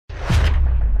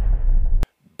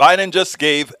Biden just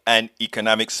gave an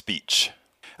economic speech.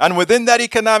 And within that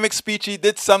economic speech, he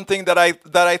did something that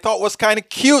I thought was kind of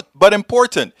cute but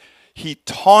important. He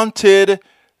taunted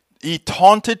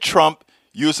Trump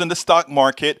using the stock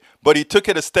market, but he took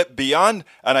it a step beyond,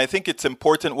 and I think it's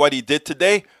important what he did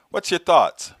today. What's your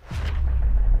thoughts?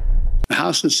 The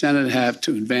House and Senate have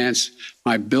to advance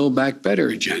my Build Back Better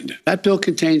agenda. That bill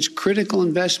contains critical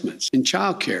investments in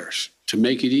child care to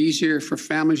make it easier for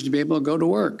families to be able to go to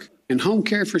work. In home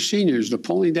care for seniors, the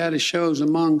polling data shows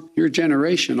among your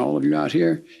generation, all of you out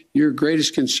here, your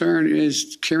greatest concern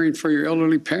is caring for your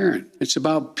elderly parent. It's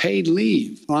about paid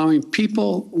leave, allowing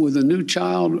people with a new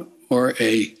child or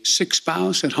a sick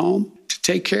spouse at home to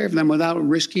take care of them without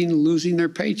risking losing their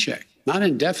paycheck. Not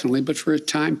indefinitely, but for a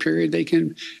time period they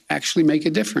can actually make a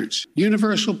difference.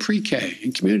 Universal pre-K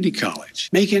and community college,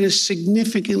 making us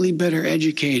significantly better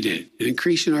educated and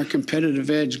increasing our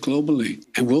competitive edge globally.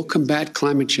 And we'll combat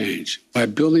climate change by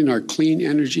building our clean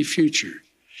energy future,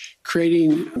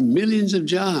 creating millions of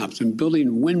jobs and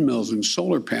building windmills and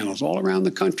solar panels all around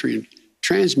the country and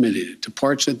transmitting it to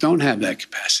parts that don't have that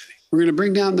capacity. We're going to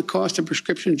bring down the cost of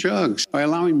prescription drugs by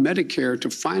allowing Medicare to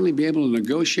finally be able to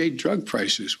negotiate drug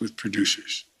prices with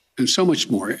producers, and so much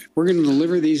more. We're going to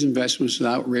deliver these investments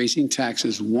without raising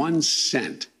taxes 1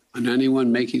 cent on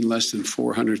anyone making less than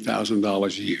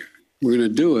 $400,000 a year. We're going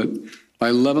to do it by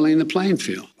leveling the playing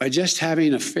field, by just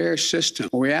having a fair system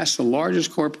where we ask the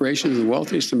largest corporations and the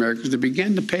wealthiest Americans to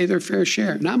begin to pay their fair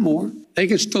share, not more. They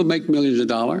can still make millions of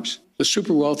dollars. The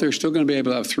super wealthy are still going to be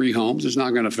able to have 3 homes. It's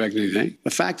not going to affect anything. The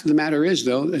fact of the matter is,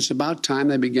 though, it's about time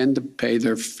they begin to pay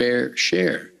their fair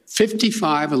share.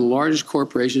 55 of the largest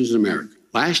corporations in America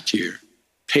last year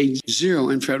paid 0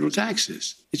 in federal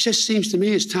taxes. It just seems to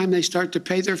me it's time they start to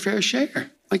pay their fair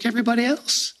share, like everybody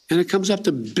else. And it comes up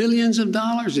to billions of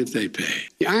dollars if they pay.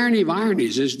 The irony of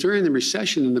ironies is during the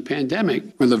recession and the pandemic,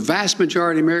 where the vast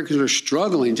majority of Americans are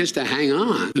struggling just to hang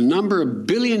on, the number of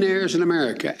billionaires in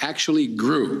America actually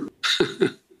grew.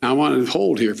 Now, I want to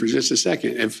hold here for just a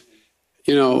second. If,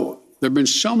 there have been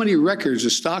so many records the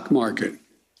stock market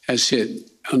has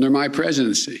hit under my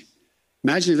presidency.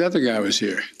 Imagine if the other guy was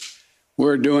here.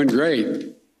 We're doing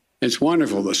great. It's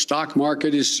wonderful. The stock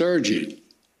market is surging.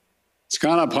 It's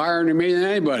gone up higher than me than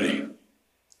anybody.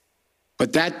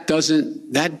 But that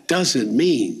doesn't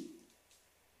mean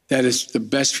that it's the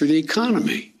best for the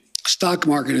economy. Stock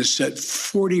market has set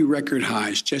 40 record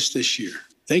highs just this year.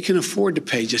 They can afford to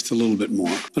pay just a little bit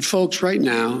more. But folks, right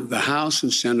now, the House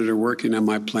and Senate are working on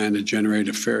my plan to generate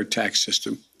a fair tax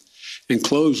system and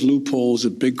close loopholes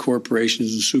that big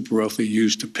corporations and super wealthy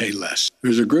use to pay less.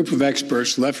 There's a group of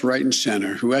experts, left, right, and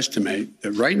center, who estimate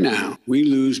that right now we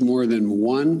lose more than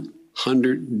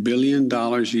 $100 billion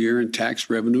a year in tax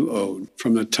revenue owed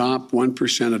from the top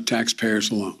 1% of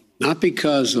taxpayers alone. Not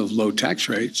because of low tax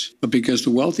rates, but because the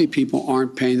wealthy people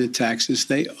aren't paying the taxes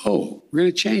they owe. We're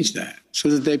going to change that so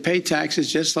that they pay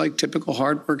taxes just like typical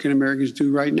hardworking Americans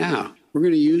do right now. We're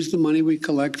going to use the money we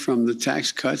collect from the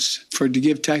tax cuts to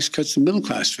give tax cuts to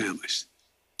middle-class families,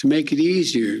 to make it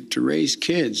easier to raise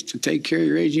kids, to take care of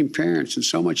your aging parents, and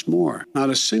so much more. Not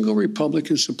a single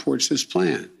Republican supports this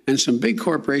plan. And some big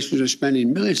corporations are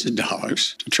spending millions of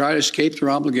dollars to try to escape their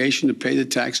obligation to pay the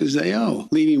taxes they owe,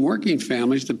 leaving working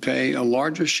families to pay a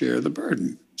larger share of the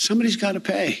burden. Somebody's got to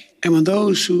pay. And when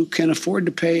those who can afford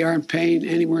to pay aren't paying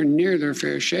anywhere near their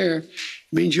fair share, it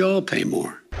means you all pay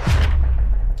more.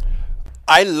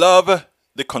 I love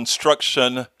the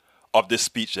construction of this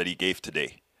speech that he gave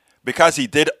today, because he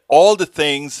did all the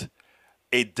things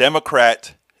a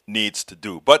Democrat needs to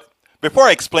do. But before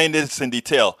I explain this in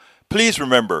detail, please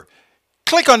remember,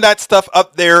 click on that stuff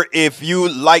up there if you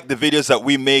like the videos that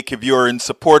we make, if you're in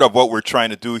support of what we're trying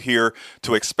to do here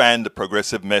to expand the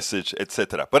progressive message,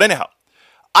 etc. But anyhow,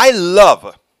 I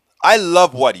love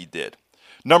what he did.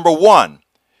 Number one,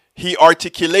 he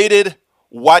articulated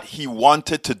what he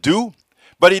wanted to do,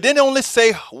 but he didn't only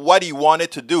say what he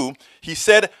wanted to do. He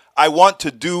said, I want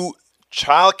to do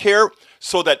childcare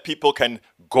so that people can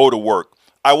go to work.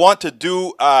 I want to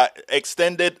do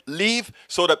extended leave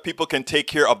so that people can take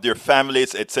care of their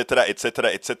families, etc.,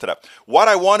 etc., etc. What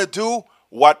I want to do,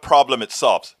 what problem it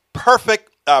solves.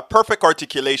 Perfect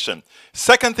articulation.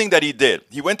 Second thing that he did,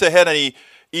 he went ahead and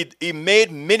he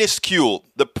made minuscule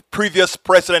the previous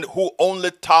president who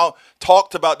only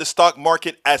talked about the stock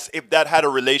market as if that had a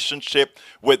relationship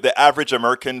with the average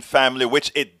American family,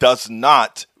 which it does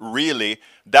not really.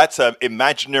 That's an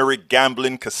imaginary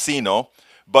gambling casino.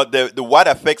 But the what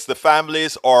affects the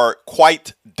families are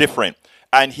quite different.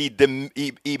 And he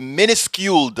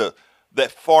minusculed the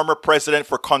former president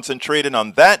for concentrating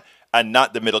on that and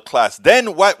not the middle class.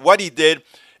 Then what he did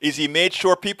is he made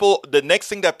sure people, the next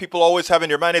thing that people always have in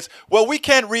their mind is, well, we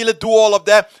can't really do all of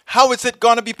that. How is it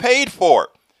going to be paid for?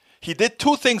 He did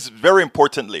two things very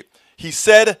importantly. He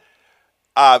said,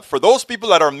 for those people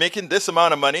that are making this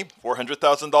amount of money,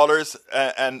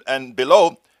 $400,000 and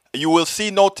below, you will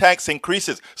see no tax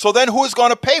increases. So then who is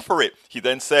going to pay for it? He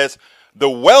then says, the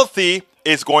wealthy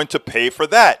is going to pay for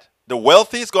that. The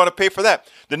wealthy is going to pay for that.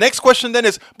 The next question then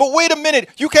is, but wait a minute,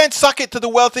 you can't suck it to the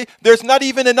wealthy. There's not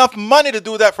even enough money to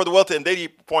do that for the wealthy. And then he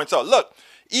points out, look,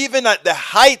 even at the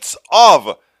heights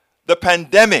of the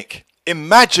pandemic,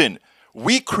 imagine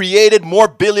we created more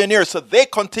billionaires, so they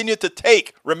continue to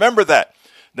take. Remember that.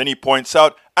 Then he points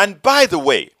out, and by the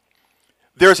way,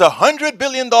 there's $100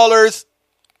 billion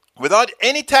without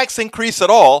any tax increase at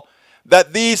all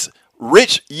that these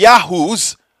rich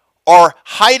yahoos are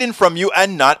hiding from you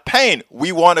and not paying.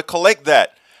 We want to collect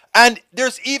that. And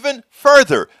there's even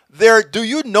further. Do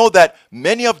you know that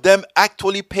many of them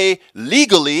actually pay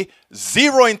legally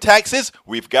zero in taxes?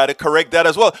 We've got to correct that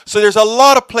as well. So there's a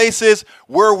lot of places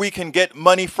where we can get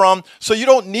money from. So you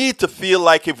don't need to feel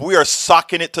like if we are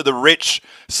sucking it to the rich,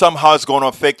 somehow it's going to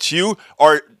affect you,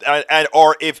 or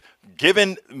if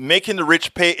making the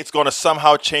rich pay, it's going to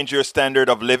somehow change your standard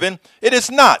of living. It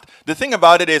is not. The thing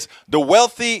about it is the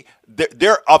wealthy,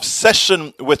 their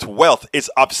obsession with wealth is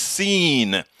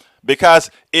obscene, because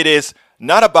it is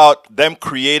not about them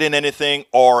creating anything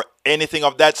or anything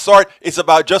of that sort. It's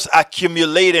about just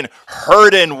accumulating,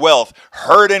 herding wealth,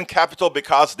 herding capital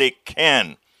because they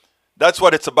can. That's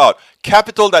what it's about.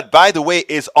 Capital that, by the way,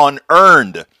 is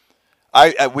unearned.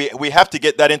 We have to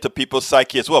get that into people's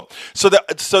psyche as well. So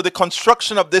the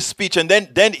construction of this speech, and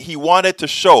then he wanted to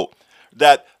show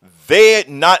that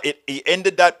he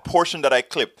ended that portion that I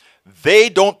clipped. They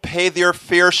don't pay their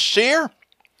fair share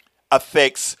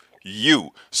affects you.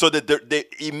 So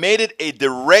he made it a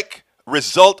direct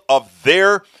result of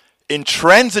their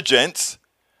intransigence,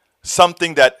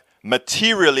 something that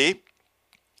materially,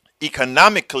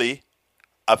 economically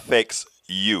affects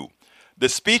you. The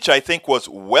speech, I think, was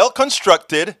well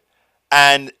constructed,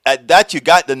 and at that you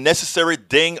got the necessary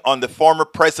ding on the former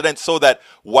president, so that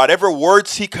whatever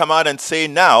words he come out and say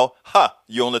now,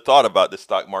 you only thought about the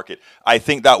stock market. I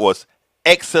think that was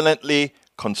excellently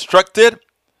constructed.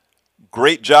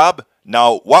 Great job.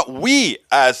 Now, what we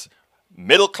as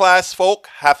middle-class folk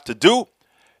have to do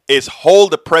is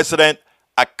hold the president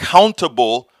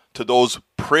accountable to those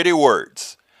pretty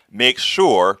words. Make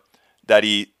sure that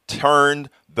he turned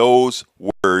those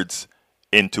words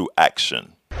into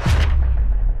action.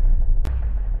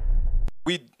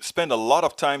 We spend a lot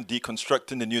of time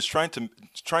deconstructing the news, trying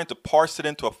to parse it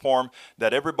into a form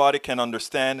that everybody can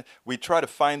understand. We try to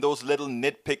find those little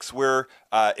nitpicks where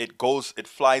it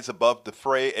flies above the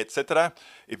fray, etc.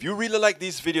 If you really like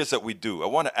these videos that we do, I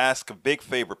want to ask a big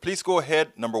favor. Please go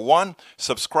ahead, number one,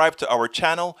 subscribe to our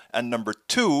channel, and number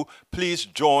two, please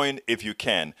join if you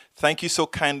can. Thank you so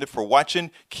kindly for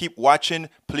watching. Keep watching.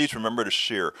 Please remember to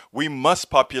share. We must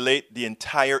populate the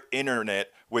entire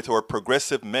internet with our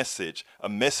progressive message, a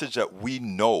message that we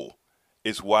know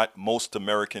is what most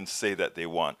Americans say that they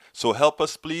want. So help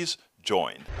us, please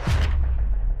join.